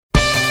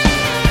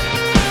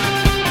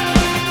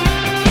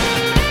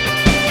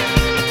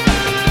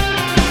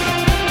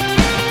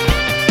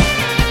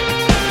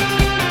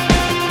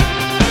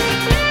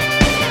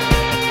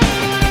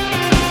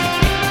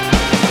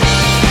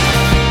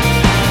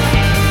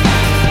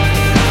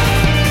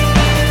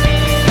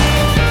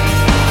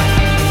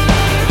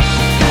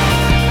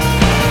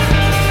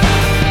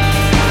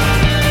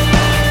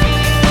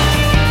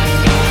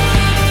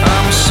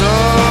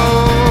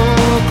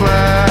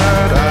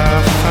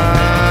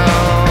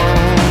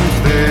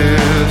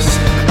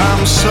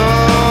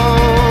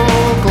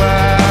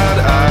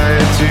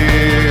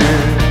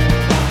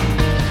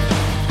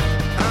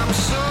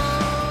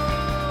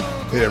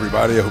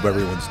everybody. I hope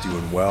everyone's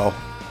doing well.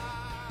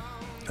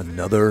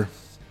 Another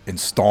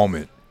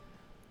installment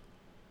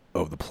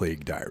of the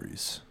Plague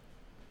Diaries.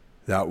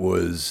 That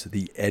was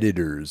The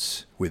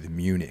Editors with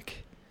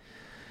Munich.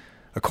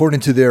 According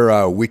to their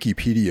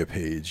Wikipedia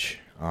page,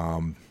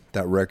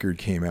 that record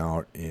came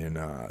out in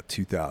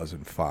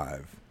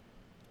 2005.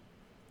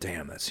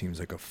 Damn, that seems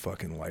like a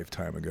fucking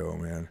lifetime ago,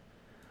 man.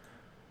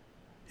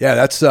 Yeah,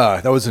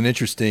 that was an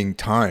interesting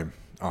time.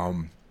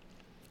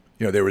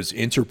 There was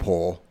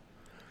Interpol,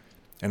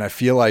 and I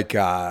feel like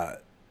the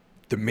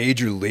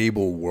major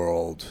label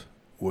world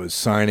was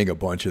signing a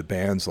bunch of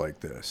bands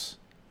like this.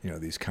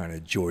 These kind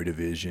of Joy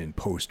Division,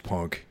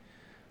 post-punk,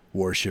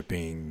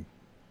 worshipping,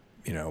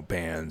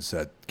 bands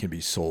that can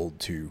be sold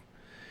to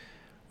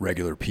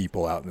regular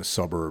people out in the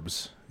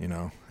suburbs,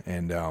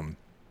 And,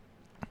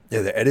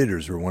 the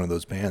Editors were one of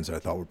those bands that I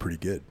thought were pretty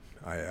good.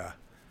 I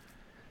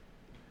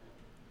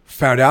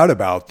found out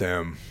about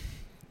them.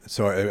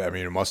 So,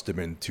 it must have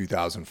been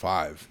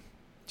 2005,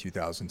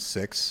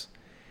 2006.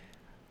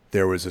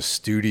 There was a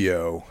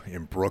studio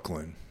in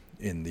Brooklyn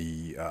in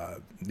the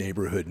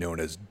neighborhood known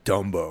as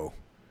Dumbo,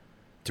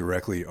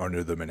 directly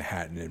under the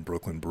Manhattan and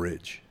Brooklyn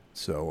Bridge.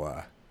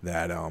 So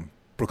that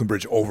Brooklyn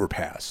Bridge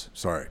overpass.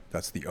 Sorry,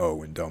 that's the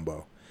O in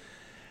Dumbo.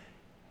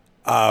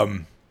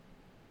 I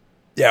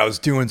was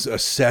doing a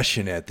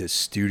session at this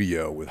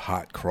studio with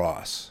Hot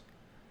Cross,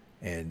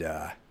 and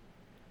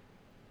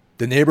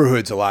the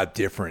neighborhood's a lot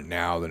different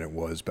now than it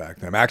was back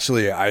then.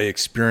 I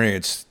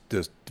experienced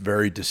the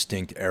very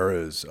distinct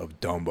eras of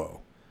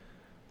Dumbo.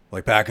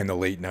 Like back in the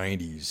late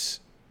 90s,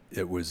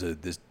 it was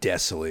this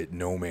desolate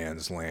no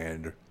man's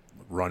land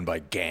run by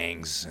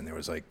gangs, and there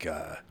was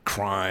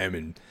crime,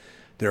 and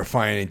they were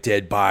finding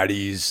dead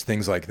bodies,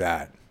 things like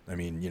that.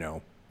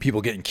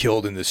 People getting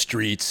killed in the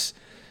streets,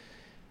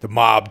 the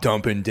mob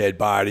dumping dead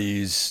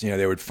bodies.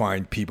 They would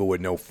find people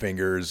with no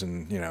fingers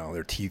and,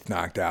 their teeth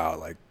knocked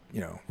out,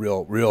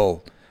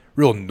 real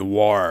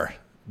noir,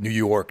 New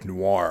York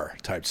noir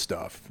type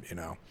stuff,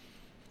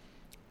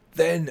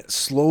 Then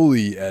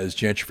slowly, as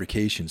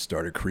gentrification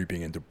started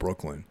creeping into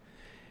Brooklyn,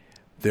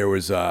 there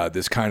was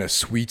this kind of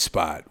sweet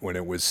spot when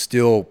it was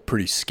still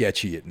pretty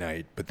sketchy at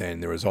night, but then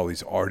there was all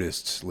these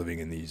artists living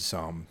in these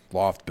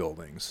loft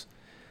buildings.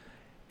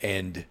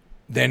 And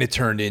then it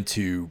turned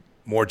into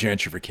more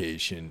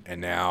gentrification,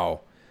 and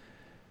now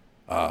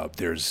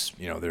there's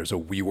a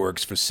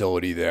WeWorks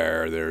facility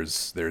there.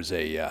 There's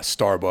a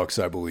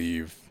Starbucks, I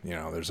believe.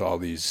 There's all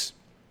these,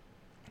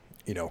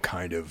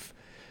 kind of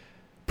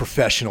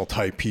professional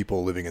type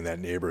people living in that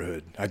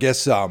neighborhood. I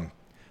guess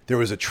there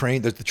was the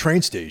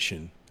train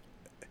station.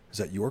 Is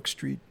that York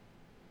Street?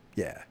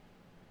 Yeah.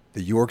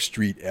 The York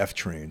Street F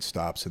train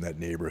stops in that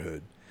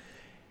neighborhood.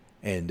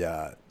 And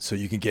so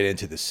you can get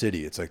into the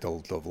city. It's like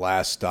the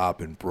last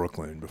stop in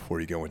Brooklyn before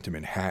you go into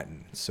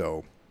Manhattan.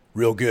 So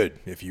real good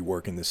if you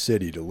work in the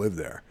city to live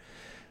there.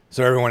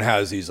 So everyone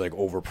has these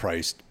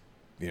overpriced,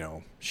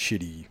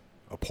 shitty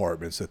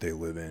apartments that they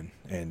live in.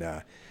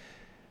 And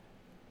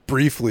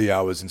briefly,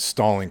 I was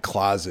installing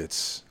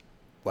closets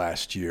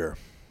last year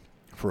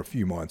for a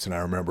few months. And I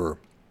remember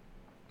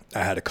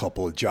I had a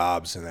couple of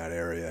jobs in that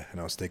area. And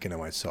I was thinking to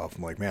myself,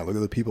 I'm like, man, look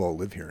at the people that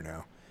live here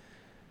now.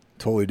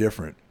 Totally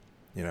different.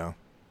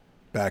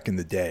 Back in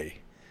the day,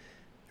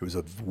 it was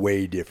a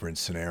way different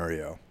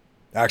scenario.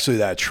 Actually,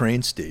 that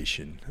train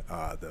station,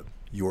 the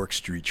York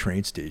Street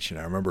train station,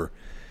 I remember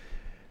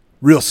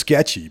real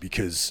sketchy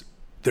because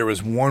there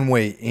was one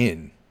way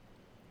in,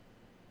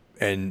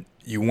 and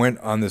you went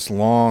on this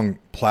long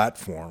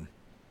platform,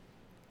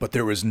 but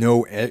there was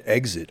no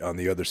exit on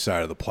the other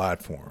side of the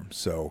platform.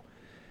 So,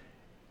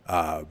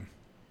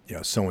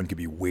 someone could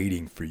be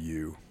waiting for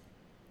you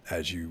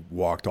as you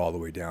walked all the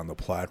way down the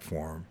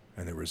platform,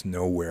 and there was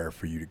nowhere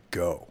for you to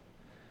go.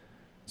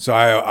 So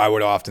I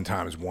would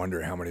oftentimes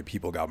wonder how many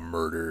people got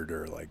murdered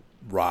or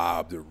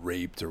robbed or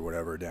raped or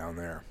whatever down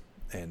there.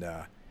 And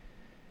I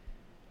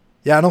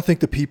don't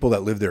think the people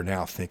that live there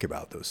now think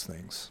about those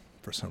things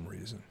for some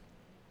reason.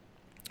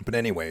 But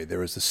anyway, there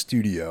was the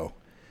studio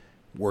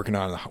working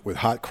on with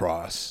Hot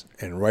Cross,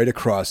 and right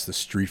across the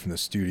street from the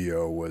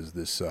studio was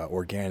this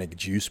organic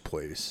juice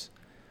place.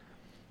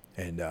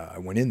 And I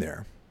went in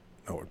there.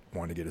 I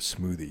wanted to get a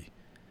smoothie.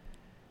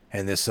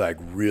 And this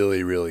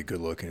really, really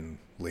good looking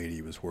lady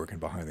was working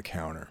behind the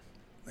counter.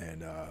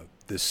 And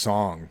this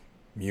song,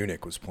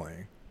 Munich, was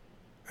playing.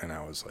 And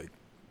I was like,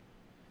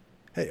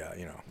 hey, I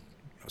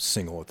was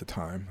single at the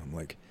time. I'm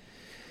like,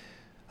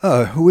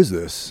 who is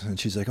this? And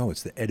she's like, oh,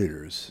 it's the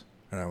Editors.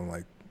 And I'm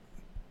like,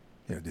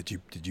 did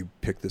you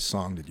pick this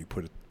song? Did you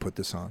put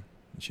this on?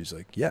 And she's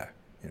like, yeah,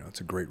 it's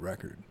a great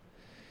record.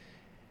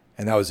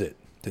 And that was it.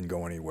 Didn't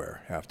go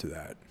anywhere after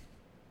that.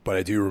 But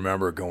I do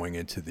remember going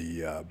into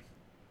the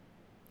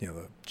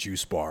the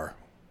juice bar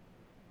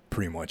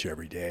pretty much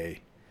every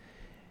day.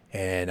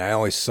 And I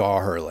only saw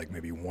her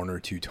maybe one or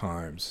two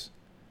times.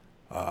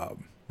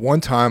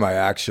 One time I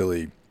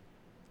actually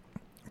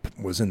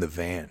was in the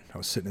van. I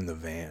was sitting in the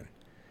van.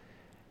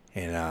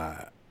 And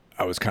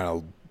I was kind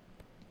of,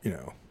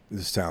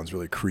 this sounds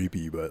really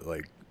creepy, but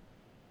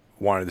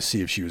wanted to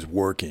see if she was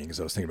working because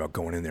I was thinking about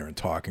going in there and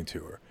talking to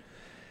her.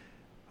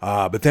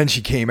 But then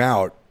she came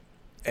out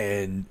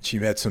and she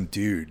met some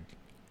dude,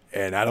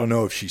 and I don't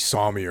know if she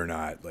saw me or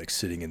not, like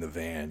sitting in the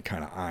van,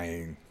 kind of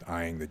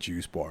eyeing the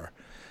juice bar.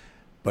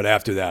 But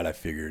after that, I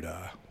figured,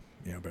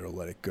 better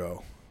let it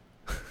go.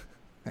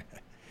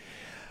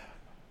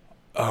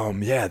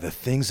 Yeah, the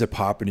things that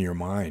pop into your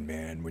mind,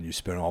 man, when you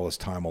spend all this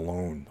time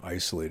alone,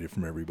 isolated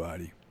from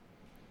everybody.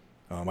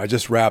 I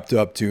just wrapped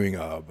up doing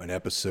an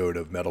episode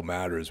of Metal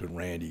Matters with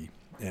Randy,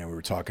 and we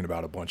were talking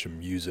about a bunch of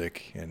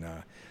music, and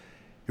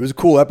it was a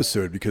cool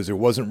episode because it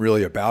wasn't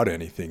really about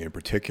anything in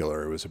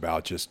particular. It was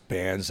about just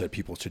bands that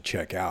people should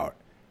check out.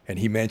 And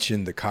he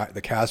mentioned the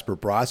Casper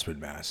Brosman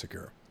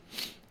Massacre,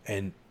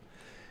 and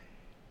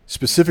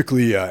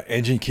specifically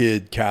Engine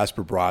Kid,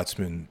 Casper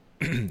Brosman,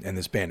 and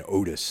this band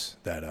Otis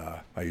that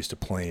I used to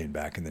play in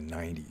back in the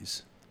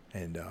 90s.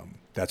 And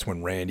that's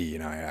when Randy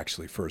and I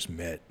actually first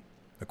met,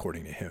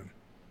 according to him.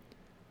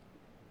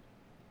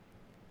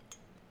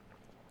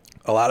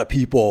 A lot of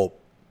people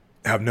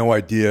have no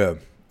idea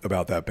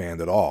about that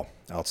band at all,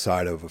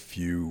 outside of a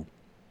few,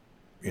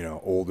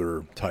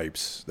 older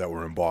types that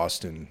were in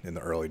Boston in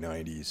the early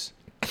 90s.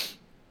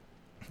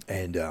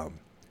 And,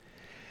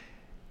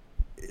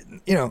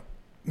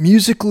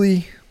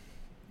 musically,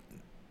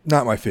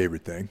 not my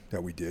favorite thing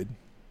that we did.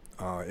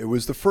 It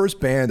was the first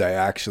band I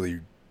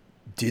actually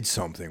did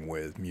something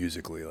with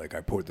musically. Like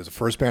there's the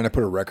first band I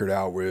put a record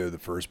out with, the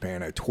first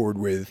band I toured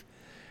with,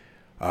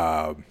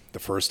 the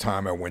first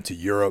time I went to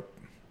Europe,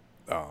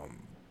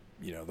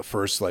 the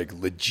first like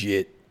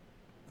legit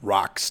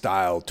rock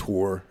style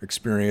tour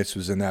experience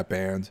was in that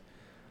band,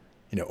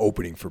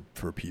 opening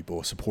for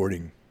people,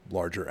 supporting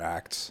larger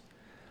acts.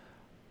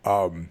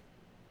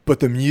 But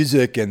the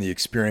music and the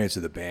experience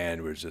of the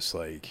band was just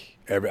like,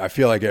 I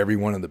feel like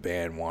everyone in the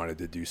band wanted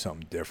to do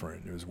something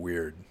different. It was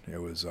weird.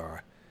 It was,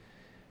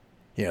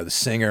 the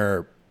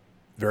singer,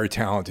 very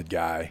talented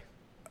guy,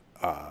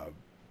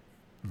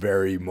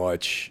 very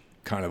much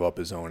kind of up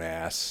his own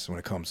ass when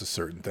it comes to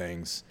certain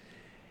things.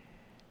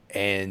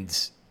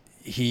 And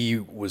he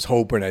was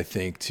hoping, I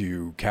think,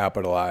 to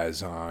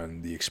capitalize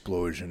on the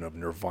explosion of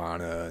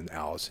Nirvana and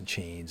Alice in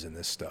Chains and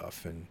this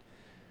stuff, and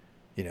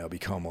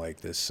become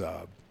like this,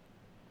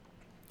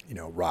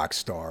 rock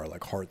star,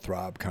 like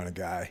heartthrob kind of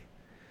guy.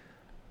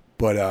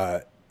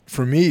 But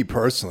for me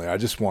personally, I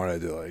just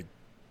wanted to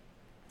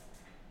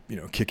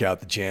kick out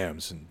the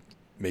jams and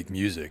make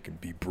music and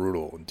be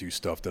brutal and do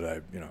stuff that I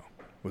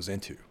was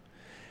into.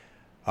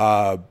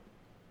 And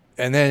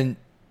then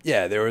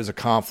there was a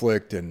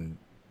conflict, and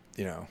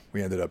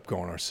we ended up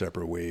going our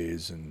separate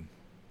ways, and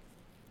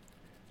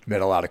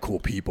met a lot of cool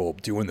people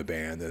doing the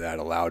band that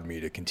allowed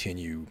me to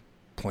continue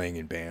playing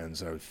in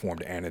bands. I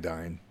formed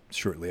Anodyne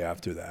shortly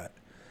after that.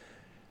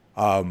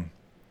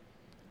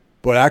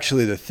 But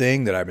actually the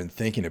thing that I've been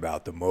thinking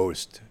about the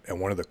most, and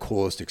one of the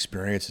coolest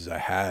experiences I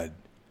had,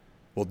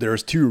 well,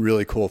 there's two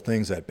really cool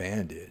things that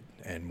band did.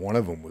 And one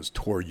of them was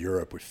tour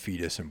Europe with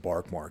Fetus and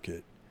Bark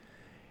Market.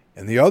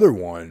 And the other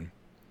one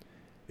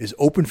is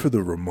open for the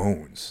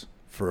Ramones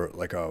for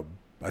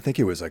I think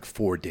it was like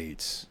 4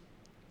 dates,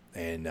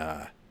 and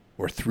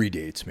or 3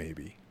 dates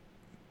maybe.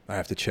 I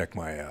have to check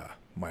my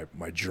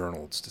my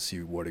journals to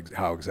see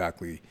how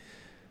exactly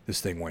this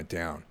thing went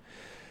down.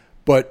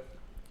 But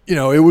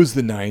it was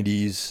the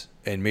 90s,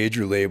 and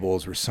major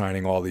labels were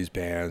signing all these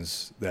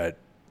bands that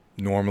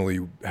normally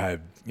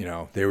had,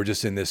 they were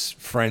just in this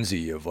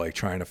frenzy of like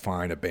trying to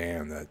find a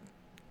band that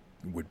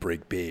would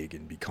break big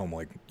and become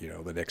like,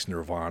 the next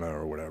Nirvana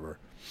or whatever.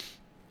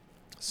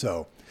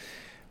 So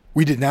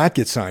we did not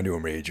get signed to a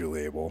major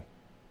label,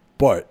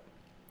 but,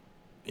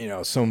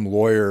 some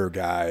lawyer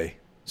guy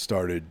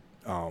started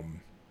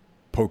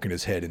poking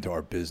his head into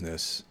our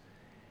business.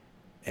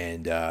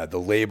 And the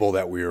label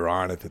that we were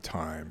on at the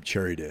time,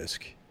 Cherry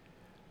Disc,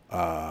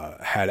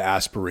 had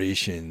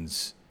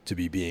aspirations to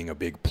being a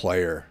big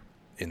player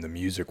in the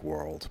music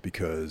world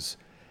because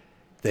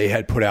they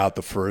had put out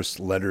the first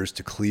Letters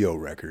to Cleo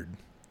record.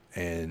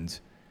 And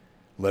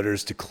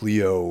Letters to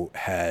Cleo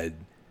had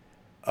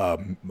a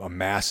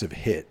massive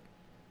hit.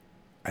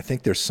 I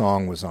think their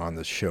song was on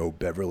the show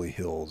Beverly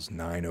Hills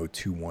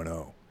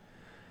 90210.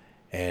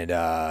 And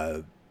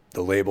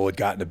the label had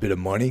gotten a bit of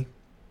money,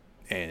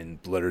 and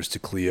Letters to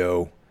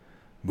Cleo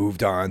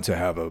moved on to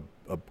have a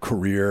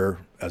career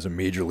as a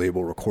major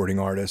label recording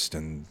artist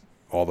and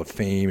all the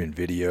fame and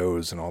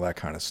videos and all that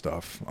kind of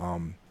stuff.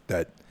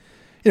 That,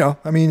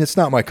 it's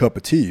not my cup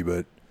of tea,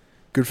 but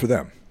good for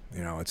them.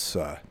 It's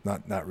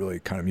not really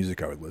the kind of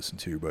music I would listen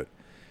to, but,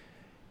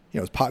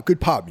 it's good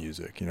pop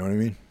music, you know what I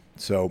mean?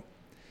 So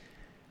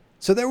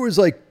there was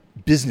like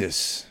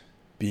business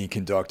being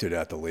conducted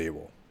at the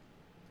label.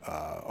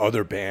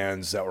 Other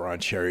bands that were on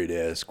Cherry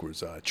Disc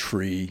was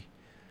Tree,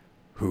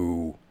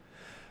 who,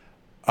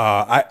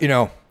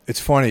 it's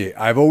funny.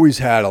 I've always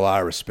had a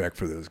lot of respect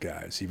for those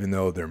guys, even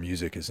though their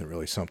music isn't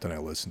really something I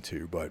listen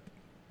to. But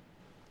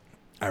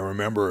I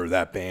remember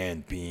that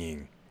band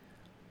being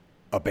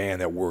a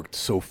band that worked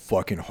so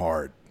fucking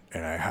hard,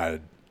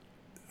 and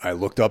I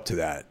looked up to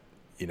that,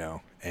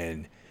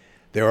 and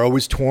They were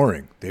always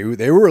touring.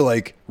 They were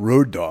like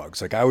road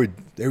dogs. Like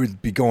they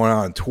would be going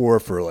on tour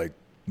for like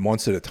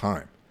months at a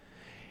time.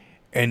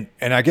 And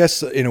I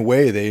guess in a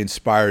way they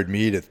inspired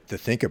me to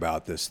think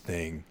about this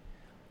thing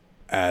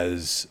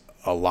as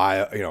a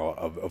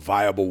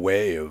viable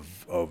way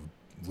of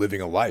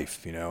living a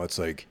life. It's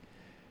like,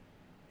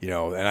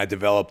 and I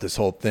developed this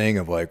whole thing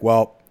of like,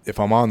 well, if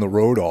I'm on the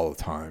road all the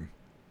time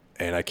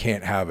and I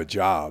can't have a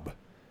job,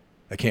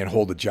 I can't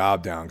hold a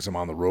job down because I'm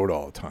on the road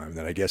all the time,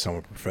 then I guess I'm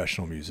a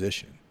professional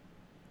musician.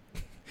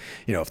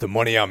 If the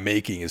money I'm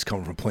making is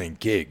coming from playing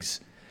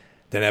gigs,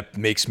 then that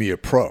makes me a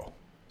pro.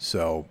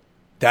 So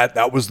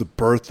that was the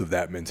birth of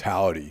that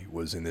mentality,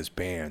 was in this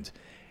band.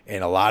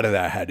 And a lot of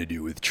that had to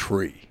do with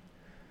Tree.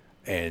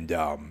 And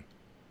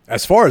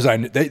as far as I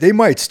know, they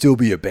might still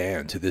be a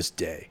band to this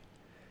day.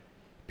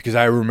 Because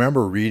I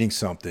remember reading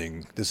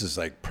something, this is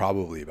like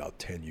probably about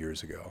 10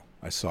 years ago.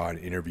 I saw an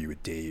interview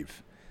with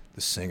Dave,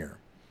 the singer.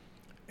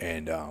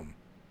 And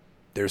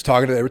they were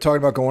talking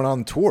about going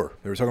on tour.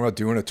 They were talking about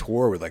doing a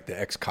tour with like the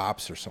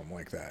Ex-Cops or something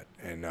like that.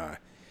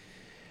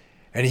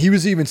 And he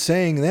was even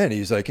saying then,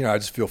 he's like, I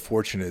just feel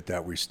fortunate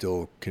that we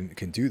still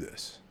can do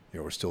this.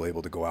 We're still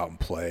able to go out and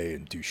play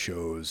and do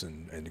shows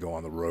and go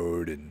on the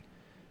road and,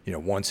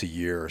 once a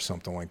year or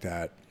something like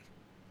that.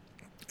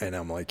 And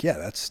I'm like, yeah,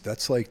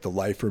 that's like the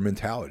lifer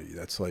mentality.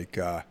 That's like,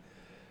 a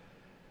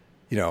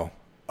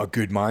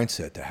good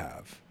mindset to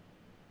have.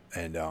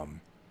 And,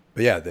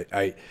 but yeah,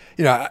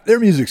 their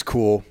music's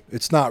cool.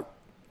 It's not,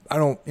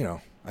 to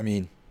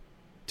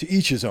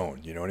each his own,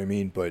 you know what I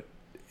mean? But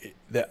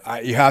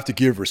you have to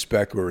give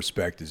respect where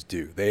respect is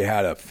due. They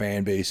had a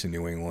fan base in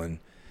New England.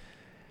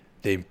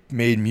 They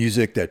made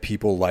music that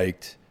people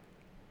liked.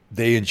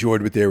 They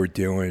enjoyed what they were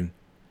doing.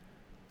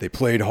 They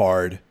played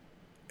hard,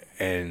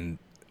 and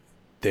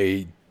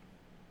I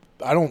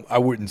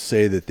wouldn't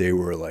say that they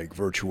were like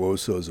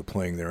virtuosos of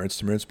playing their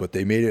instruments, but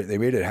they made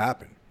it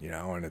happen,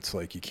 and it's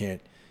like you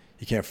can't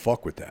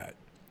fuck with that.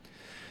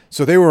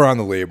 So they were on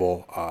the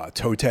label.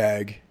 Toe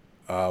Tag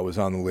was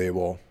on the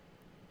label.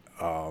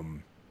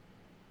 Trying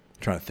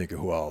to think of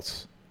who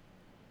else.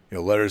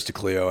 Letters to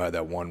Cleo had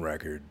that one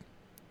record.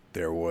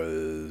 There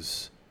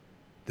was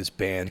this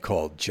band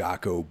called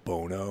Jocko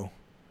Bono,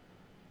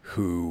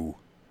 who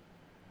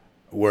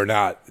were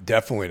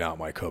definitely not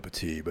my cup of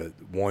tea, but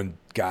one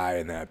guy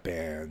in that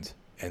band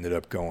ended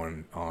up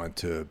going on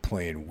to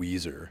playing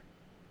Weezer,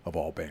 of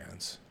all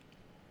bands.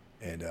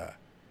 And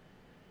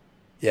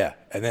yeah,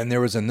 and then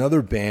there was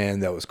another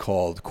band that was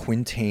called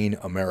Quintain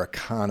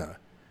Americana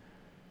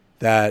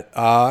that,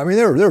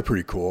 they were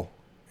pretty cool.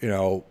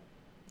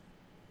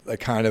 Like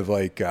kind of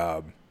like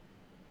a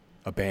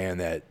band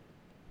that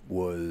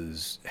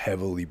was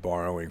heavily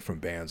borrowing from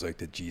bands like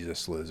the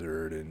Jesus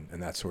Lizard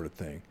and that sort of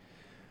thing.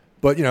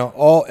 But,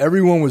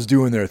 everyone was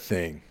doing their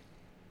thing,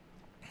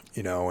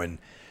 and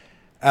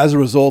as a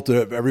result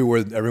of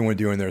everyone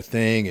doing their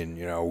thing, and,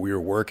 we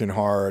were working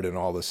hard and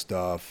all this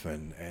stuff.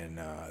 And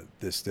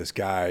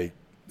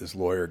this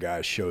lawyer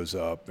guy shows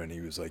up, and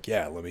he was like,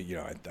 yeah, let me,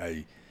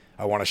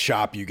 I want to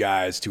shop you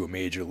guys to a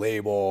major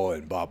label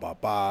and blah, blah,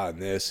 blah,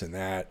 and this and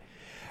that.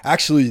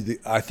 Actually,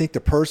 I think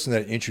the person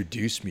that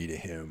introduced me to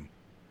him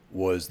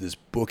was this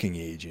booking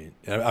agent.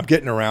 And I'm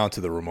getting around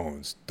to the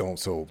Ramones.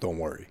 Don't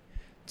worry.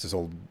 It's just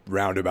a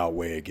roundabout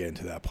way again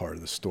to that part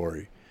of the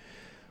story.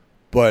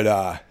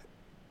 But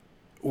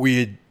we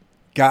had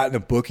gotten a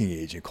booking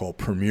agent called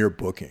Premier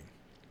Booking.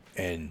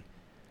 And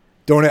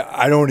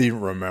I don't even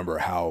remember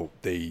how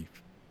they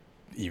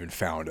even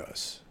found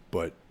us.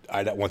 But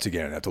once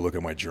again, I have to look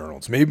at my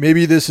journals.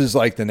 Maybe this is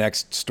like the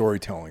next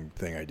storytelling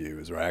thing I do,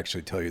 is where I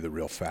actually tell you the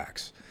real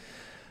facts.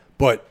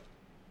 But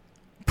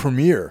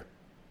Premier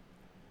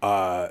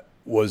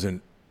was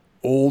an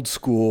old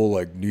school,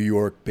 like New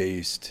York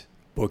based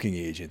booking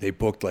agent. They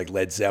booked like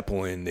Led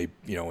Zeppelin. They,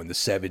 in the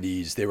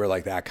 70s, they were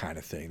like that kind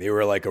of thing. They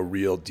were like a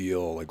real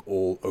deal, like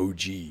old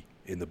OG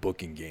in the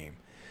booking game.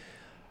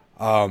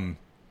 I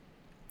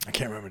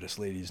can't remember this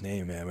lady's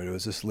name, man, but it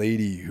was this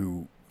lady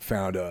who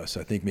found us.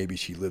 I think maybe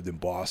she lived in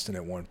Boston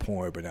at one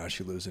point, but now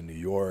she lives in New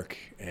York.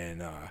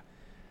 And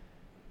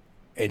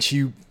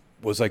she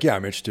was like, yeah,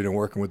 I'm interested in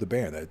working with the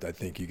band. I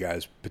think you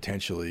guys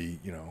potentially,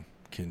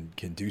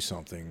 can do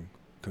something,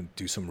 can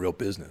do some real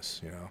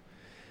business,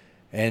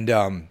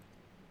 And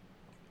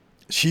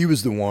she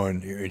was the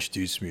one who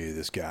introduced me to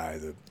this guy,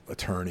 the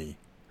attorney,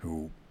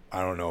 who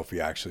I don't know if he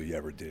actually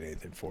ever did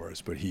anything for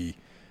us, but he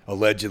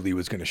allegedly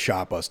was going to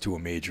shop us to a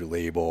major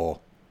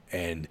label.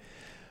 And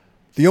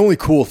the only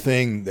cool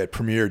thing that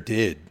Premier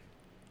did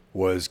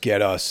was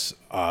get us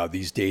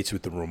these dates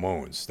with the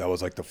Ramones. That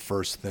was like the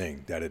first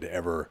thing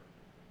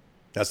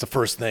that's the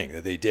first thing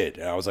that they did.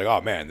 And I was like,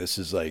 oh man, this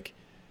is like,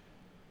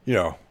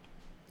 this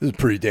is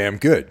pretty damn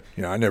good.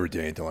 I never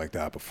did anything like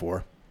that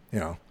before.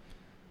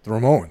 The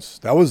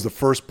Ramones. That was the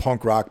first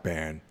punk rock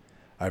band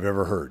I've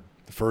ever heard.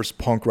 The first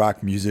punk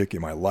rock music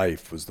in my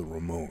life was the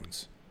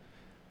Ramones.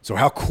 So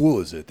how cool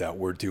is it that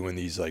we're doing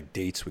these like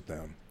dates with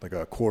them, like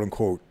a quote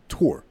unquote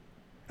tour,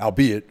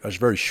 albeit a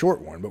very short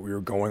one, but we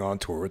were going on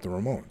tour with the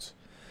Ramones.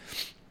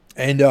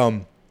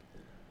 And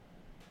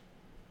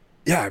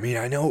yeah, I mean,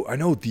 I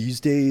know these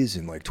days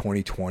in like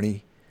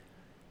 2020,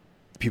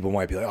 people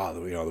might be like,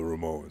 oh, you know, the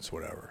Ramones,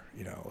 whatever.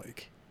 You know,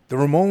 like the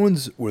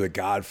Ramones were the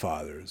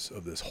godfathers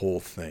of this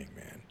whole thing,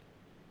 man.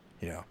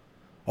 You know,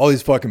 all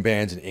these fucking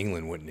bands in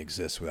England wouldn't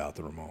exist without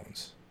the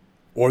Ramones,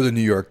 or the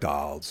New York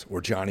Dolls, or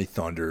Johnny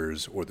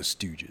Thunders, or the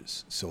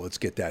Stooges. So let's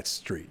get that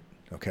straight,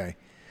 okay?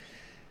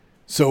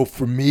 So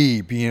for me,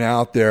 being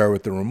out there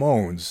with the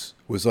Ramones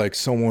was like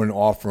someone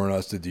offering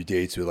us to do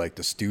dates with like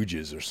the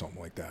Stooges or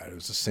something like that. It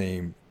was the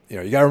same. You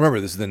know, you got to remember,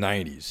 this is the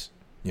 90s.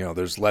 You know,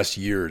 there's less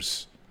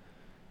years.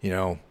 You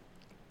know,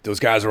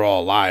 those guys are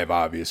all alive,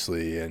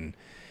 obviously. And,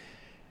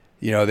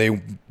 you know,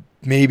 they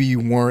maybe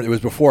weren't. It was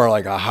before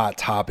like a Hot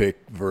Topic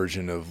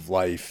version of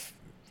life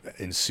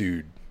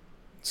ensued.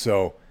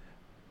 So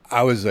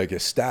I was like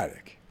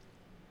ecstatic.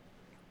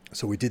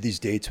 So we did these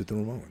dates with the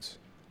Ramones.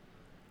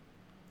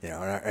 You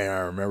know, and I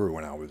remember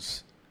when I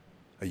was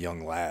a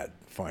young lad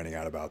finding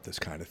out about this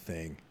kind of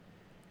thing.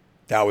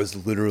 That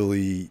was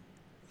literally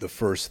the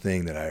first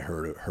thing that I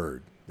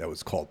heard that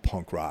was called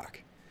punk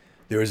rock.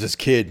 There was this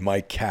kid,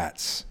 Mike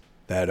Katz,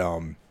 that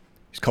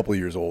he's a couple of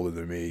years older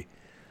than me.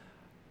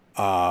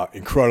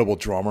 Incredible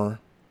drummer,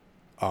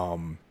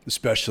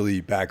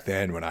 especially back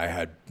then when I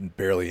had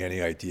barely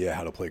any idea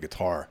how to play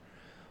guitar.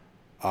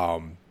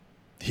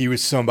 He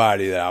was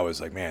somebody that I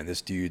was like, man,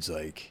 this dude's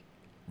like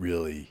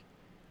really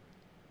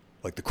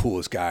like the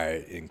coolest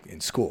guy in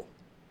school.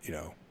 You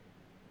know,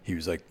 he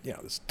was like, you know,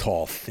 this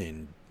tall,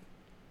 thin,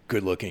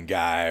 good-looking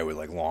guy with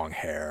like long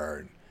hair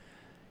and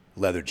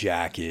leather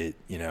jacket.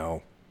 You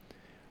know,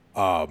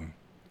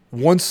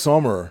 one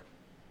summer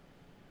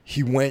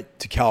he went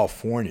to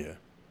California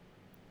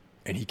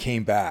and he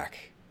came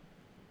back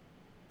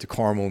to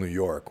Carmel, New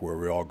York, where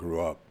we all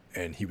grew up,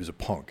 and he was a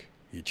punk.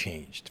 He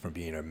changed from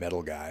being a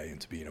metal guy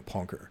into being a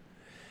punker.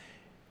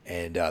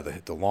 And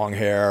the long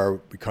hair,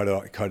 we cut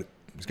it.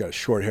 He's got a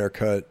short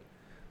haircut.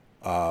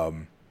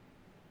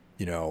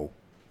 You know,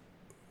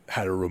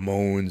 had a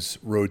Ramones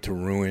Road to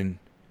Ruin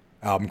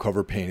album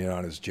cover painted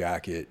on his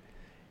jacket.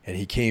 And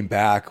he came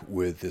back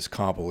with this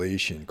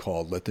compilation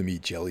called Let Them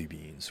Eat Jelly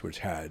Beans, which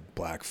had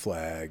Black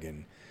Flag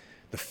and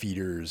the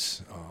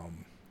Feeders.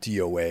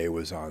 DOA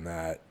was on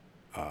that.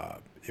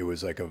 It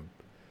was like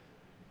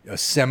a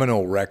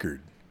seminal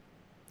record.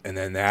 And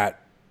then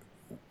that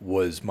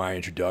was my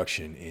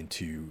introduction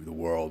into the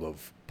world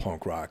of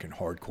punk rock and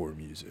hardcore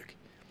music.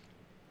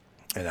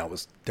 And that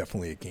was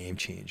definitely a game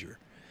changer.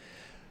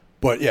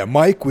 But yeah,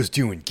 Mike was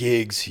doing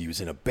gigs. He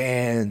was in a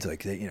band.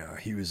 Like, you know,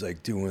 he was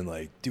like doing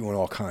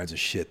all kinds of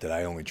shit that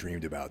I only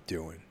dreamed about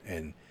doing.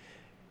 And,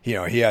 you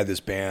know, he had this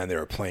band. They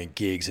were playing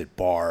gigs at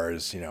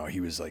bars. You know,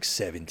 he was like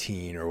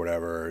 17 or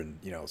whatever, and,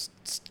 you know,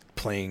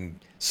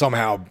 playing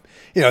somehow.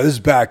 You know, this is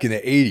back in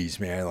the 80s,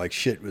 man. Like,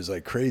 shit was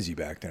like crazy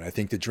back then. I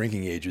think the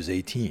drinking age was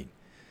 18.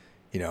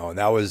 You know, and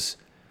that was.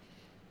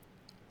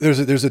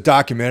 There's a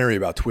documentary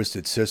about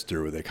Twisted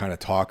Sister where they kind of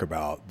talk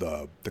about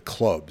the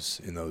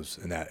clubs in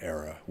that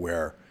era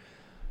where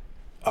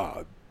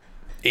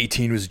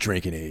 18 was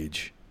drinking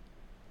age.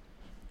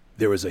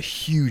 There was a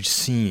huge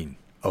scene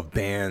of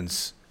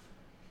bands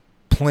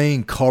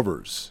playing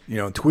covers. You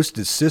know, and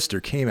Twisted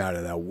Sister came out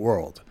of that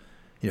world.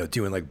 You know,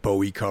 doing like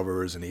Bowie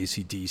covers and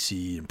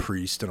AC/DC and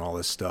Priest and all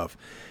this stuff.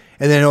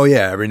 And then, oh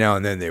yeah, every now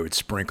and then they would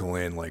sprinkle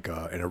in like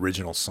an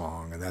original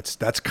song, and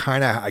that's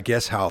kind of, I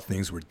guess, how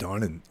things were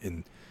done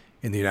in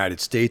the United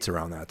States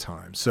around that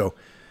time. So,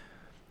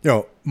 you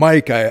know,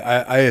 Mike,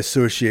 I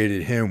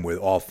associated him with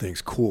all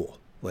things cool.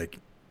 Like,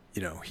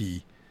 you know,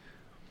 he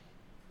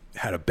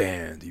had a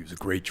band. He was a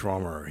great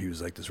drummer. He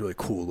was like this really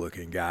cool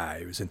looking guy.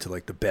 He was into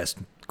like the best,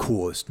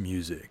 coolest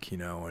music, you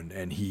know,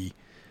 and he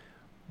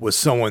was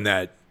someone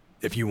that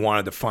if you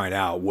wanted to find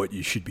out what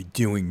you should be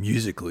doing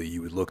musically,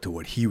 you would look to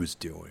what he was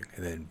doing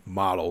and then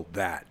model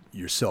that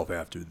yourself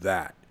after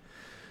that.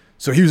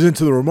 So he was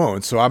into the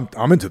Ramones, so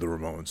I'm into the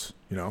Ramones,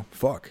 you know,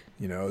 fuck,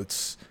 you know,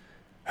 it's,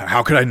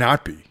 how could I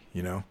not be,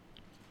 you know?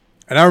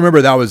 And I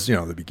remember that was, you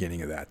know, the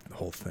beginning of that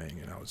whole thing,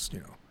 and I was, you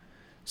know,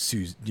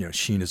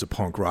 Sheena's a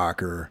punk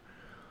rocker,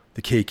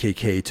 the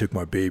KKK took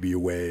my baby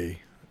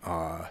away,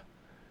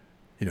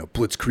 you know,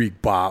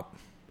 Blitzkrieg Bop,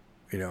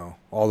 you know,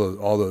 all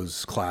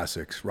those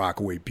classics,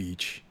 Rockaway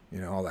Beach, you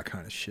know, all that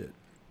kind of shit.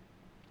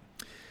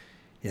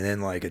 And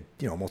then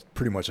almost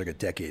pretty much like a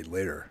decade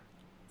later,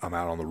 I'm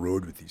out on the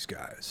road with these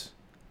guys.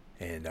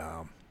 And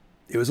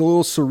it was a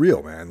little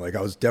surreal, man. Like,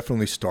 I was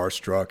definitely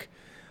starstruck.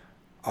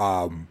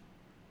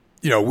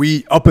 You know,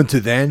 we, up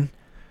until then,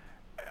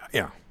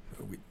 you know,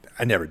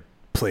 I never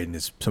played in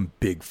some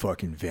big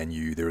fucking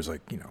venue. There was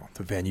like, you know,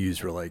 the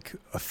venues were like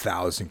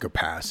 1,000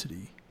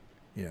 capacity,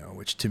 you know,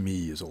 which to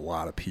me is a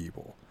lot of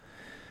people.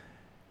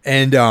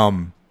 And,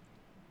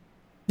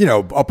 you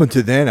know, up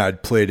until then,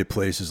 I'd played at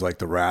places like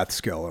the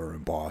Rathskeller in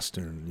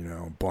Boston, you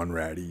know,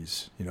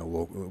 Bunratty's, you know,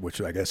 which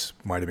I guess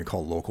might have been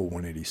called Local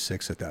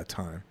 186 at that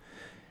time.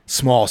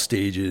 Small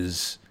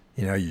stages,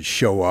 you know, you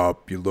show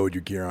up, you load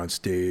your gear on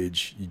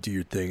stage, you do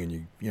your thing,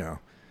 and you know,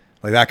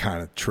 like that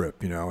kind of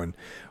trip, you know. And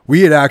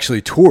we had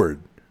actually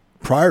toured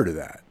prior to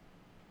that,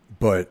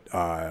 but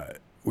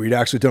we'd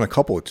actually done a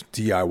couple of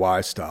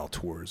DIY style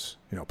tours,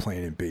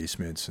 playing in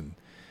basements and,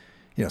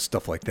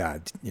 stuff like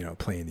that,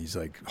 playing these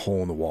like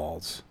hole in the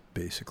walls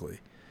basically.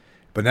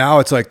 But now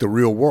it's like the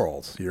real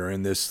world. You're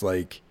in this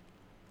like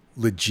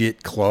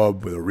legit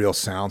club with a real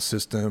sound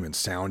system and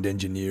sound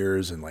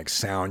engineers and like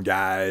sound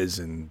guys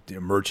and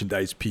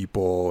merchandise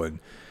people and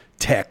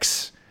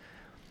techs,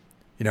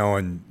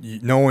 and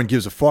no one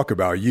gives a fuck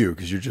about you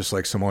because you're just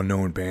like some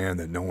unknown band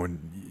that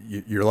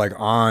you're like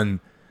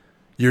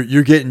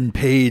you're getting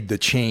paid the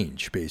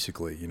change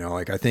basically.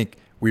 Like I think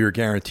we were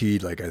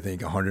guaranteed like I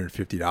think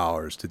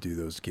 $150 to do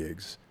those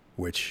gigs,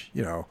 which,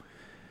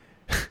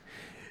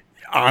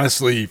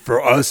 honestly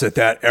for us at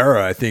that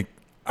era, I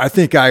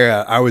think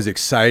I was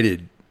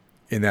excited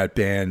in that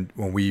band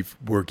when we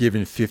were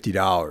given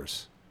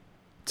 $50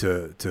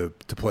 to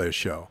play a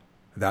show.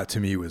 That to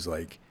me was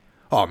like,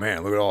 oh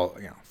man, look at all,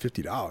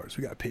 $50.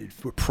 We got paid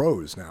for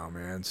pros now,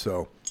 man.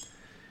 So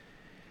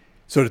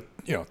to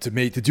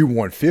do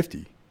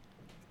 150,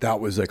 that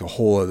was like a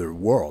whole other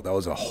world. That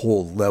was a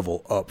whole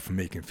level up from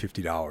making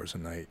 $50 a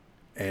night.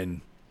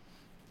 And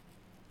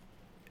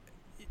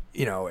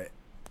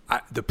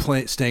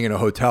staying in a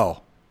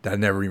hotel, that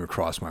never even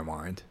crossed my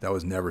mind. That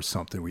was never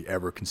something we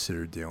ever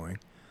considered doing.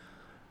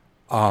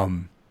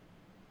 So,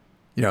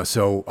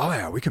 oh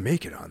yeah, we can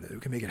make it on this. We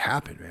can make it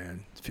happen,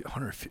 man.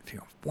 150,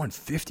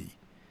 150.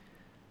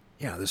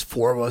 There's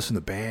 4 of us in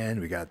the band.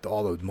 We got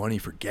all the money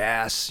for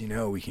gas.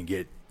 We can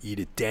eat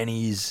at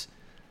Denny's.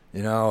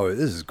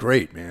 This is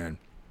great, man.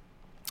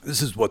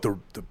 This is what the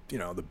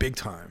big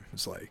time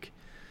is like.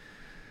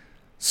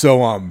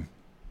 So,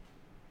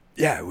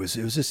 yeah, it was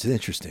just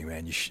interesting,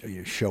 man.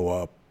 You show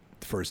up.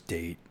 The first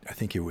date, I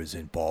think it was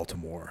in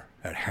Baltimore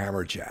at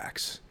Hammer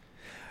Jacks.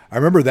 I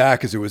remember that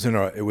because it was in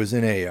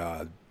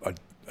a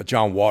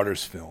John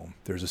Waters film.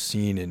 There's a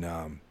scene in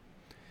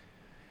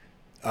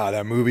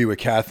that movie with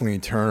Kathleen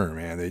Turner.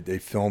 Man, they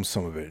filmed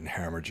some of it in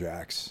Hammer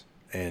Jacks,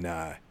 and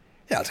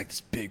it's like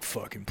this big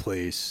fucking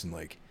place, and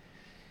like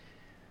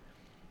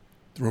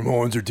the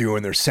Ramones are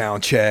doing their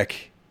sound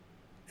check,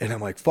 and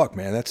I'm like, fuck,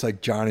 man, that's like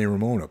Johnny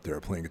Ramone up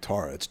there playing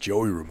guitar. That's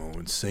Joey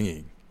Ramone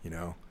singing,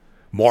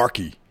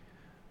 Marky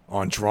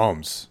on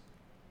drums,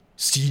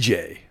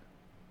 CJ,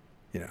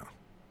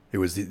 it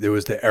was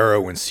the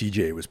era when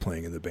CJ was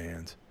playing in the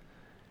band,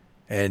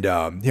 and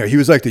he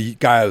was like the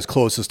guy that was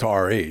closest to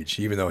our age,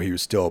 even though he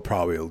was still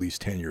probably at least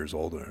 10 years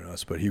older than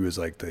us, but he was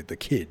like the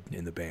kid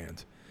in the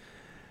band,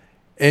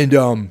 and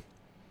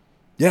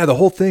the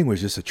whole thing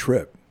was just a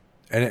trip,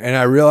 and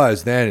I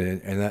realized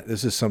then, and that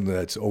this is something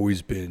that's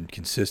always been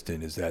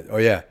consistent, is that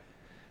at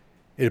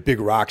a big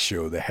rock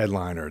show, the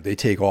headliner, they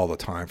take all the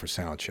time for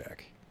sound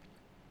check.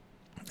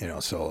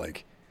 So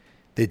like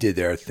they did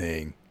their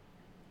thing,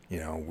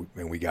 and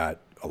we got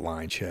a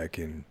line check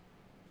and,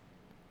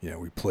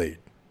 we played,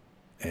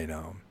 and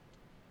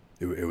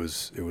it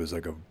was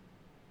like a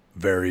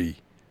very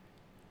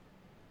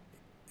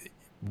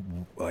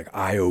like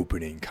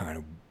eye-opening kind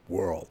of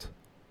world.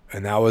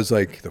 And that was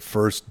like the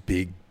first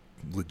big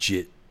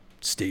legit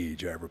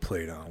stage I ever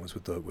played on was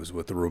with the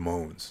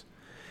Ramones.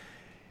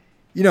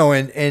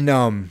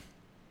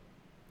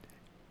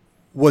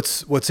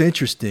 What's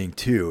interesting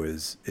too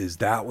is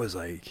that was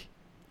like,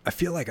 I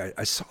feel like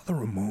I saw the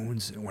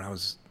Ramones when I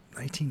was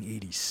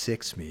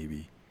 1986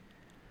 maybe.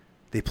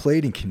 They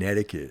played in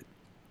Connecticut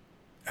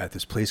at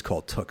this place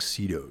called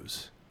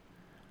Tuxedos.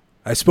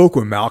 I spoke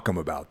with Malcolm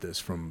about this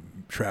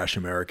from Trash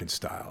American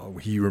Style.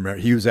 He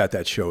was at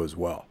that show as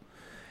well.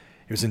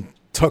 It was in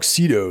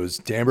Tuxedos,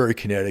 Danbury,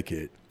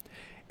 Connecticut,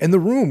 and the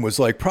room was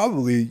like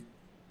probably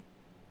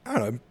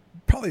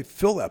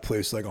fill that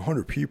place like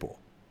 100 people.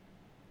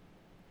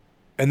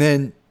 And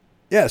then,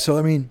 so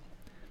I mean,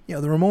 the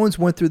Ramones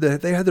went through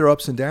they had their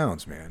ups and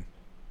downs, man,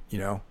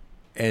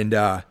 and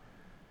that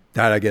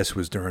I guess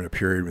was during a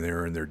period when they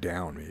were in their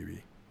down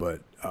maybe,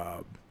 but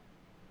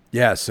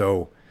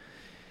so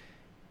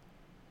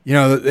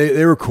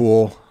they were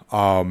cool.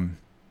 Hung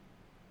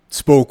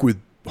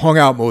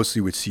out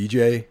mostly with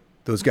CJ.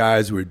 Those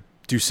guys would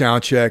do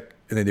sound check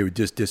and then they would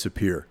just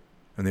disappear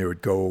and they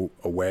would go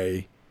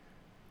away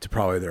to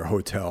probably their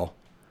hotel.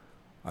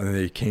 And then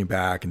they came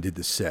back and did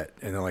the set.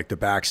 And then like the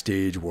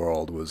backstage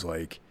world was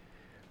like,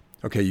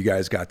 okay, you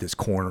guys got this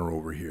corner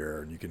over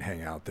here and you can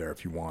hang out there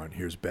if you want.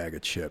 Here's a bag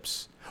of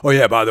chips. Oh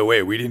yeah, by the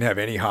way, we didn't have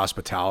any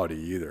hospitality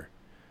either.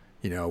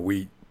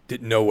 We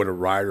didn't know what a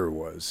rider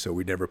was, so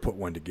we never put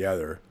one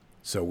together.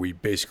 So we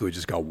basically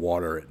just got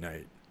water at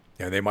night.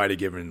 And they might have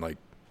given like,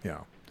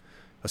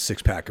 a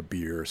 6-pack of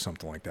beer or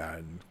something like that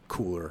and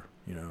cooler,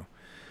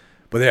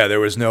 But yeah,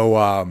 there was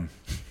no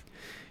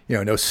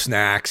no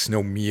snacks,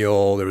 no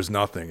meal. There was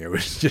nothing. It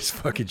was just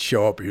fucking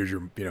show up. Here's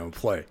your,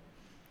 play,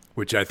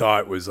 which I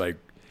thought was like,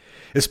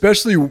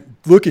 especially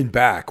looking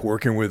back,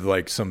 working with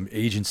like some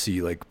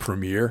agency like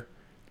Premier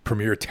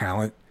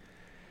Talent.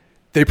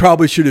 They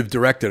probably should have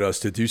directed us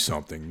to do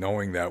something,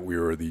 knowing that we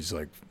were these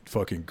like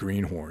fucking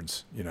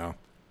greenhorns,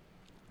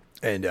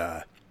 and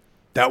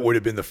that would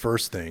have been the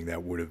first thing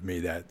that would have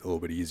made that a little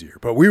bit easier.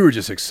 But we were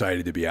just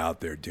excited to be out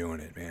there doing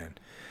it, man.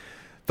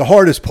 The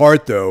hardest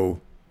part, though,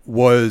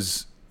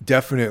 was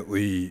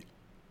definitely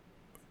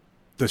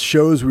the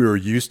shows we were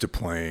used to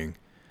playing.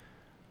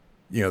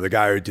 You know, the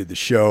guy who did the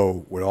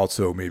show would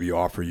also maybe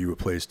offer you a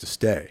place to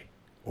stay,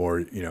 or,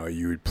 you know,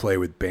 you would play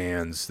with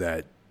bands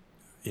that,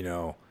 you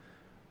know,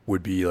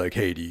 would be like,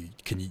 hey,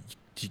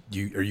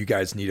 or you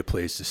guys need a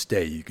place to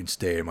stay? You can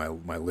stay in my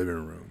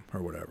living room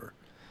or whatever.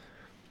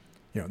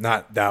 You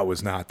know, that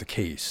was not the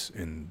case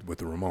with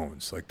the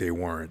Ramones. Like, they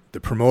weren't.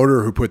 The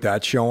promoter who put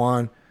that show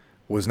on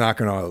was not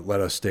going to let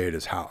us stay at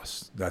his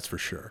house. That's for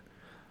sure.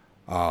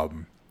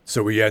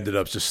 So we ended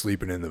up just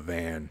sleeping in the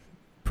van,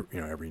 you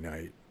know, every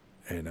night,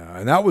 and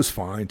that was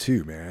fine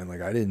too, man.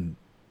 Like, I didn't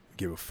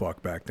give a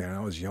fuck back then.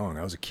 I was young.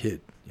 I was a kid.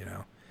 You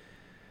know,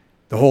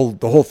 the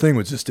whole thing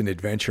was just an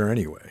adventure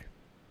anyway.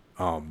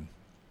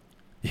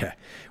 Yeah,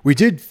 we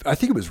did. I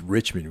think it was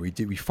Richmond.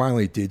 We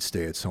finally did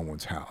stay at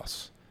someone's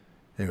house.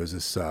 It was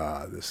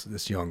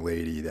this young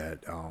lady that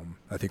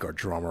I think our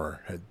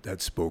drummer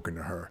had spoken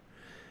to her,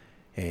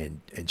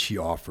 and she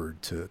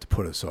offered to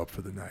put us up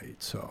for the night.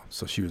 So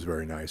she was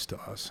very nice to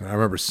us. And I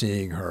remember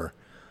seeing her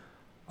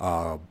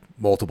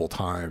multiple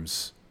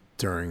times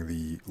during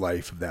the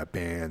life of that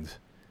band.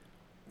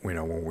 You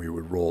know, when we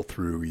would roll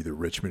through either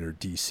Richmond or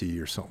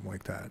DC or something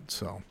like that.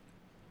 So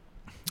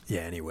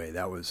yeah. Anyway,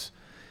 it was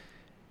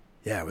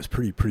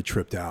pretty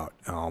tripped out.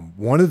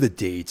 One of the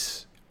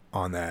dates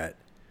on that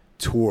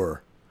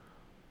tour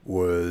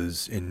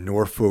was in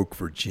Norfolk,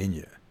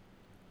 Virginia,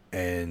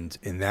 and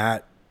in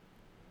that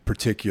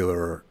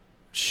particular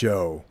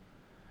show,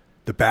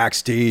 the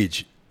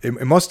backstage,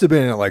 it must have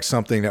been like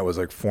something that was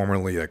like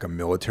formerly like a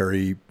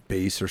military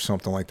base or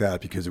something like that,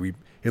 because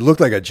it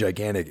looked like a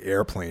gigantic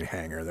airplane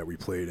hangar that we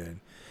played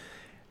in.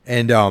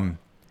 And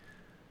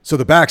so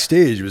the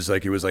backstage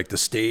it was like the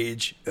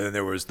stage, and then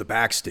there was the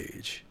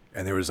backstage,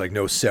 and there was like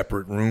no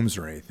separate rooms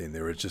or anything.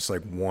 There was just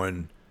like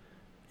one,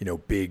 you know,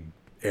 big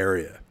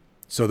area.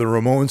 So the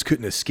Ramones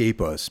couldn't escape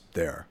us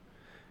there.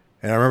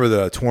 And I remember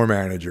the tour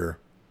manager,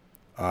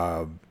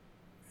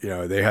 you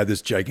know, they had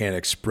this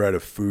gigantic spread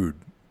of food,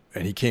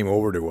 and he came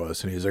over to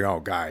us and he's like, oh,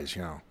 guys,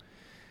 you know,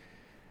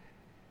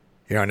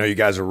 I know you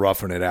guys are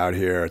roughing it out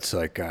here. It's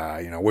like,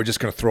 you know, we're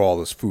just going to throw all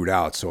this food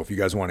out. So if you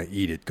guys want to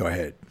eat it, go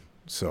ahead.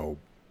 So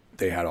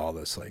they had all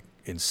this like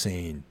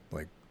insane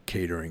like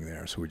catering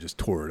there. So we just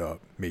tore it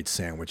up, made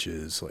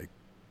sandwiches, like,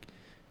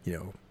 you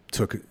know,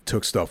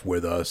 took stuff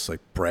with us, like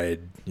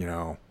bread, you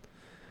know,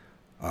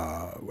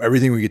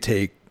 everything we could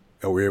take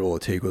that we were able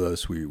to take with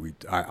us.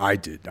 I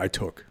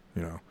took,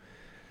 you know,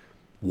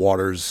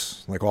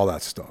 waters, like all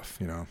that stuff,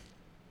 you know.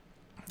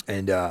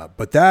 And,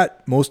 but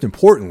that most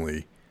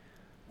importantly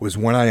was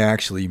when I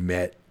actually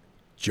met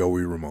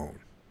Joey Ramone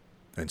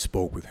and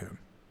spoke with him,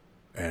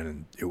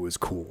 and it was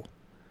cool.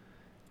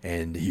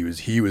 And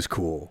he was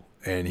cool,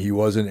 and he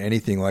wasn't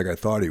anything like I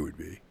thought he would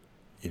be.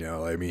 You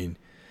know, I mean,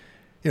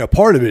 you know,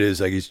 part of it is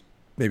like he's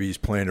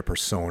playing a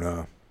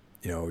persona.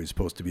 You know, he's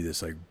supposed to be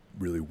this like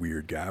really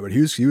weird guy, but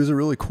he was a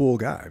really cool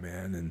guy,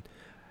 man. And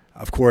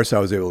of course, I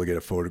was able to get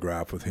a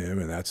photograph with him,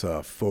 and that's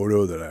a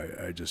photo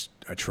that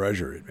I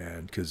treasure it,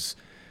 man, because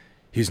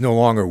he's no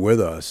longer with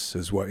us.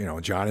 Is what, you know,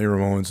 Johnny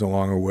Ramone's no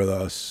longer with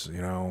us.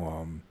 You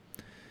know,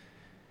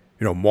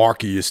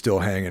 Marky is still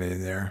hanging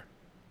in there,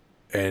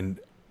 and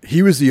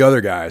he was the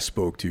other guy I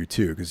spoke to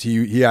too, because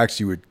he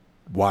actually would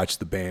watch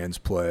the bands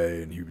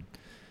play, and he would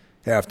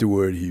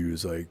afterward he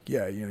was like,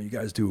 yeah, you know, you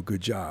guys do a good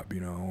job, you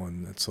know,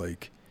 and it's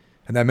like,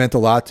 and that meant a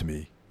lot to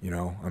me, you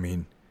know. I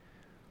mean,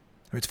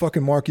 it's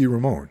fucking Marky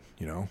Ramone,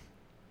 you know.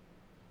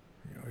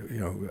 You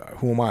know,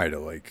 who am I to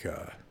like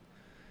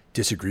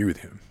disagree with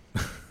him?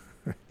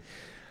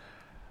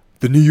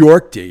 The New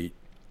York date,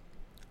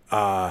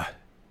 I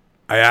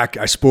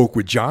spoke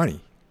with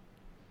Johnny,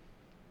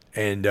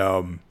 and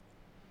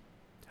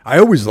I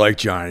always liked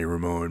Johnny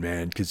Ramone,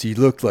 man, because he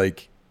looked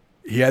like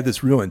he had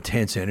this real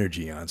intense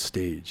energy on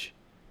stage,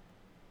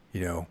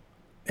 you know,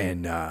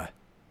 and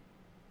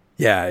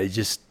yeah, it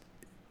just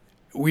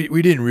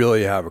we didn't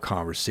really have a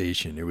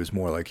conversation. It was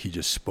more like he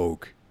just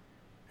spoke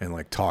and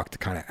like talked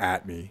kind of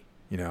at me,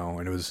 you know,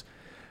 and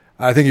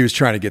I think he was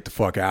trying to get the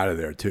fuck out of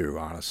there too,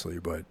 honestly,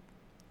 but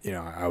you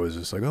know, I was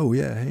just like, oh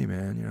yeah, hey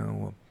man, you know,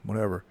 well,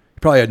 whatever. He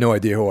probably had no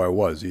idea who I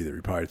was either.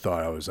 He probably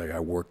thought I was like I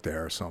worked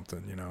there or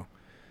something, you know.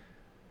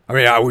 I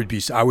mean, I would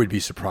be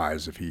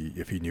surprised if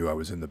he knew I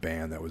was in the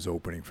band that was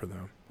opening for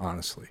them,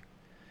 honestly.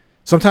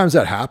 Sometimes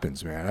that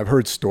happens, man. I've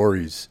heard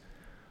stories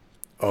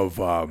of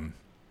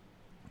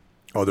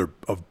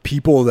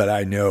people that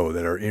I know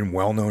that are in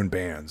well-known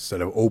bands that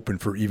have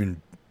opened for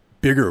even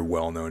bigger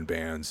well-known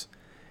bands,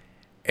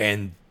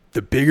 and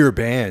the bigger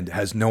band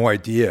has no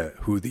idea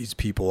who these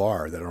people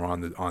are that are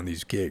on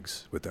these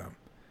gigs with them.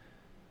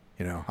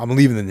 You know, I'm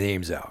leaving the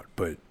names out,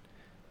 but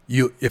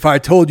if I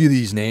told you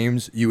these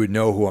names, you would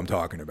know who I'm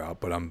talking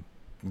about, but I'm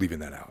leaving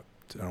that out.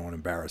 I don't want to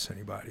embarrass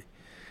anybody.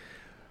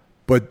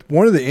 But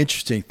one of the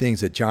interesting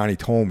things that Johnny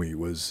told me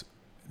was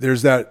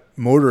there's that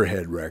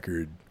Motorhead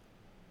record,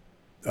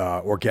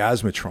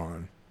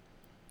 Orgasmatron,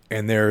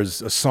 and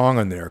there's a song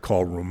on there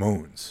called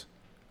Ramones,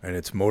 and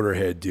it's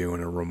Motorhead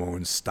doing a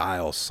Ramones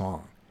style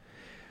song.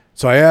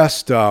 So I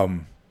asked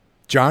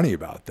Johnny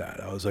about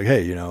that. I was like,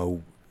 hey,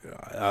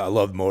 I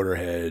love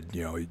Motorhead.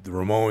 The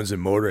Ramones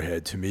and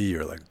Motorhead to me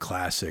are like a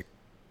classic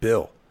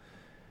bill.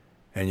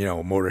 And,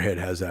 Motorhead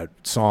has that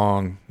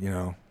song,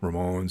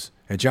 Ramones.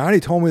 And Johnny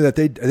told me that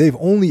they've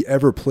only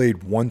ever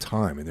played one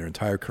time in their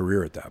entire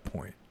career at that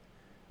point.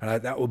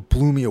 And that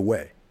blew me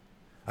away.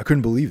 I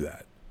couldn't believe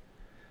that.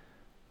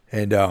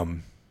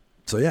 And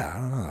so, yeah, I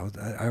don't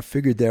know. I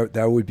figured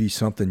that would be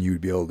something you'd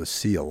be able to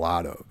see a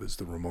lot of, is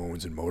the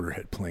Ramones and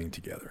Motorhead playing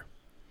together.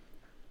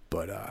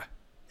 But,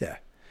 yeah.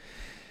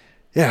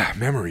 Yeah,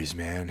 memories,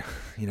 man.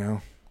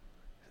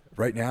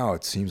 Right now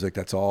it seems like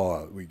that's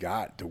all we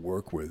got to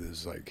work with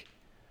is like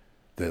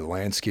the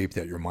landscape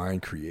that your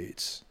mind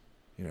creates.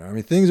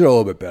 Things are a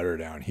little bit better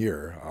down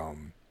here.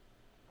 I've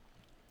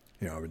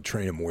been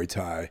training Muay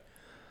Thai.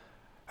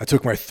 I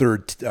took my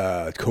third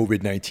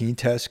COVID-19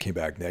 test, came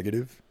back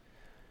negative.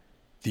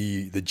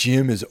 The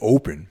gym is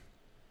open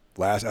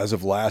as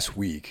of last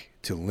week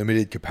to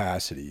limited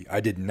capacity.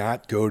 I did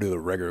not go to the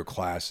regular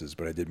classes,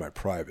 but I did my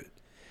private.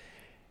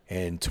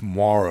 And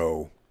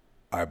tomorrow,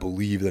 I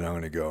believe that I'm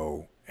going to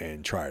go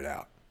and try it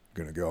out. I'm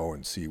going to go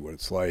and see what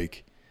it's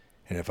like.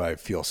 And if I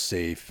feel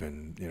safe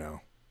and,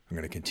 I'm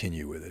going to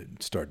continue with it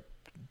and start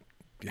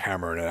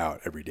hammering it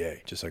out every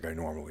day, just like I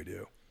normally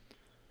do.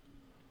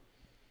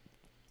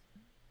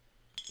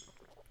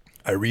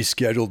 I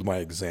rescheduled my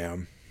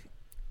exam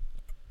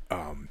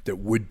that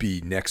would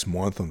be next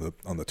month on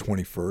the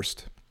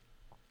 21st.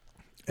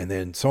 And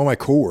then some of my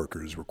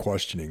coworkers were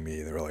questioning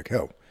me. They were like,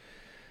 "Oh,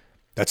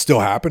 that's still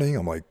happening?"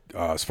 I'm like,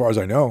 as far as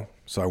I know.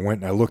 So I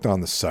went and I looked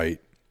on the site,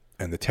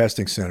 and the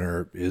testing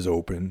center is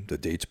open. The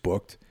date's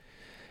booked.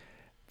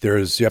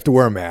 You have to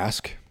wear a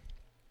mask,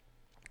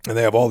 and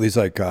they have all these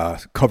like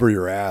cover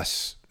your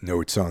ass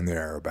notes on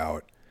there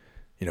about,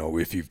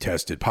 if you've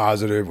tested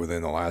positive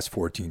within the last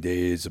 14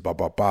 days, blah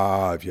blah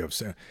blah. If you have,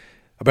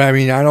 but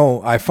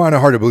I find it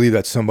hard to believe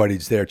that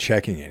somebody's there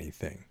checking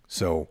anything.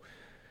 So,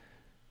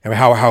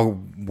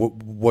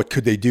 what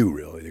could they do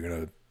really? They're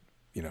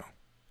gonna,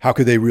 how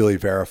could they really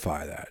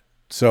verify that?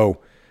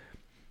 So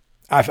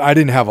I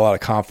didn't have a lot of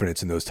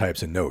confidence in those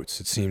types of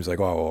notes. It seems like,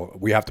 oh, well,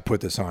 we have to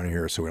put this on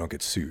here so we don't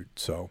get sued.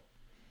 So,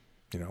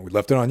 we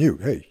left it on you.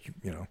 Hey,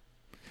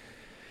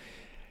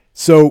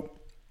 So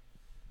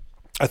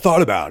I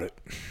thought about it,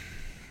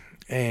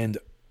 and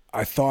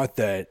I thought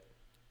that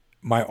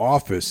my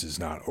office is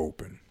not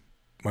open.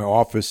 My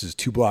office is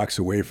 2 blocks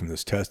away from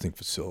this testing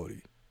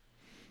facility.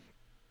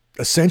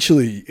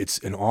 Essentially, it's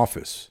an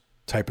office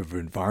type of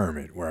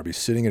environment where I'll be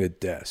sitting at a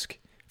desk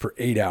for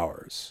 8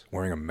 hours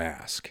wearing a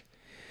mask,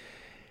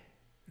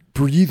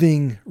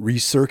 breathing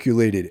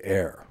recirculated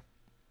air,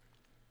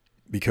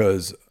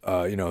 because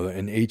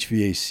an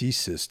HVAC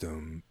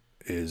system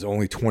is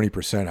only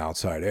 20%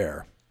 outside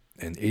air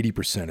and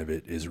 80% of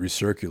it is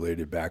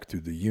recirculated back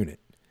through the unit.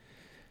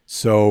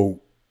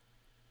 So,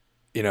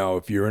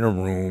 if you're in a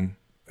room,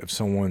 if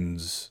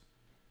someone's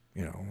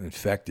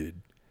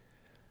infected,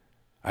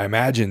 I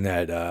imagine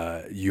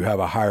that you have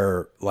a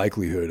higher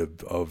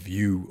likelihood of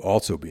you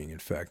also being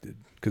infected,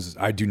 because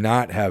I do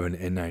not have an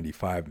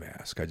N95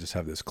 mask. I just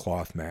have this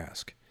cloth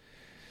mask.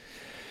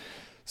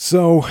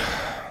 So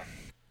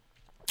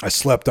I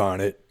slept on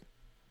it,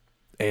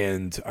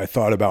 and I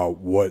thought about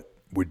what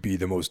would be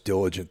the most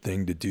diligent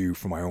thing to do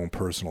for my own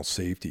personal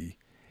safety.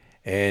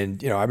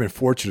 And, I've been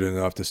fortunate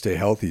enough to stay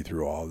healthy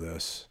through all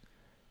this.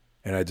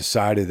 And I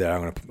decided that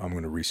I'm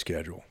going to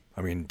reschedule.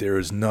 There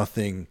is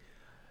nothing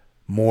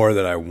more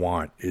that I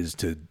want is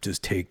to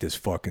just take this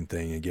fucking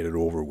thing and get it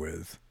over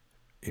with,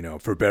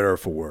 for better or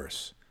for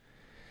worse.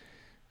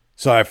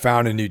 So I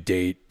found a new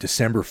date,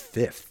 December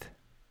 5th,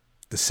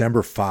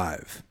 December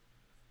 5.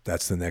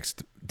 That's the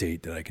next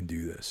date that I can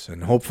do this.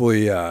 And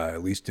hopefully,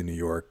 at least in New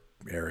York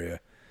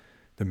area,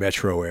 the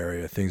metro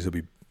area, things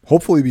will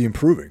hopefully be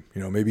improving.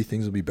 Maybe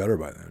things will be better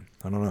by then.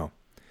 I don't know.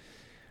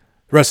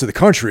 The rest of the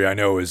country, I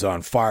know, is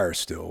on fire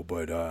still,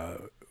 but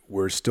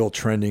we're still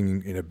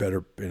trending in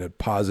a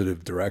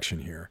positive direction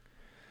here.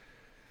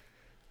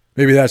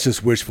 Maybe that's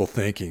just wishful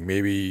thinking.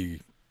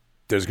 Maybe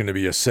there's going to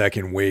be a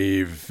second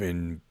wave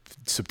in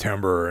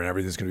September and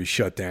everything's going to be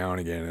shut down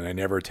again, and I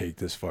never take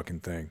this fucking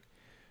thing.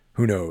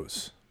 Who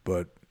knows?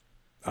 But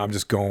I'm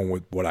just going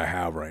with what I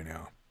have right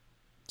now.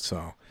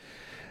 So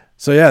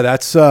yeah,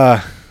 that's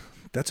about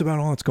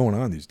all that's going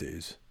on these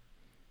days.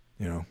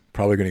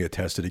 Probably going to get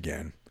tested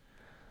again.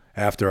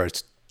 After I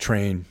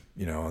train,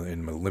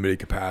 in my limited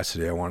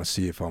capacity, I want to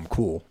see if I'm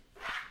cool.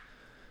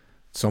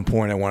 At some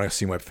point, I want to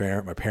see my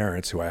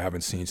parents, who I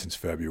haven't seen since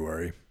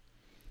February.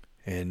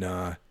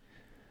 And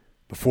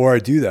before I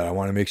do that, I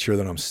want to make sure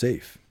that I'm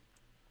safe.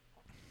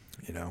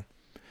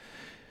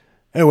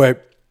 Anyway,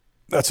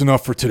 that's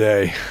enough for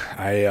today.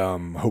 I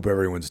hope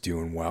everyone's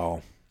doing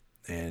well.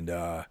 And,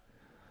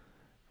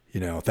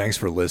 thanks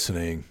for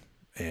listening.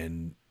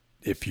 And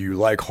if you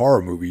like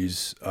horror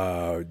movies,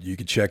 you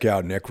can check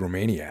out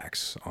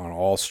Necromaniacs on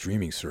all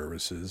streaming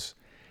services.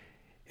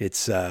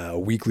 It's a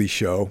weekly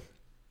show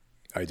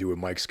I do with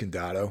Mike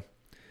Scandato.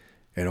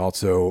 And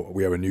also,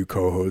 we have a new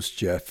co-host,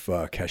 Jeff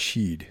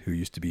Kashid, who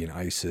used to be in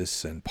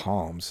ISIS and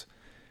Palms,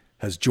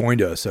 has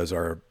joined us as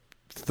our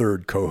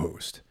third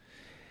co-host.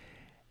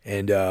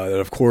 And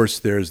of course,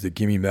 there's the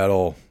Gimme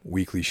Metal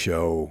weekly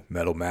show,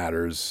 Metal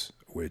Matters,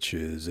 which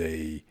is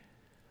a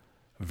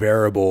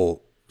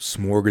variable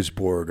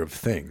smorgasbord of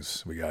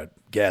things. We got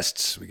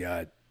guests, we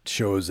got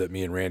shows that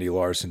me and Randy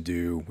Larson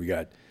do. We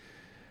got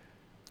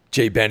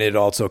Jay Bennett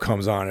also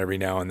comes on every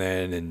now and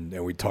then,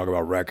 and we talk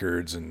about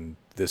records and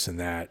this and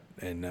that.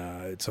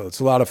 And so it's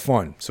a lot of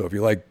fun. So if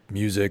you like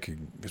music,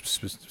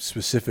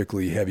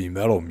 specifically heavy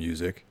metal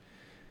music,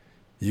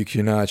 you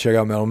can check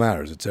out Metal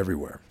Matters. It's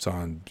everywhere. It's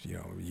on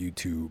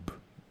YouTube,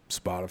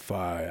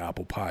 Spotify,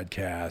 Apple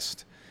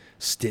Podcast,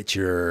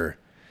 Stitcher,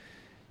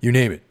 you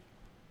name it.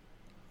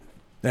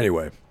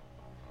 Anyway,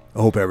 I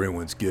hope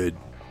everyone's good.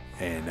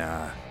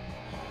 And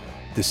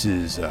this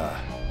is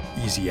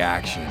Easy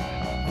Action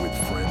with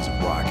Friends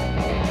of Rock and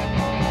Roll.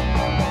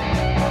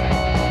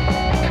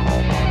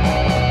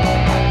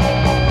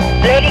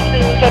 Ladies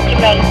and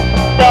gentlemen,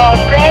 the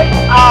Friends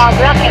of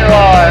Rock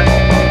and Roll.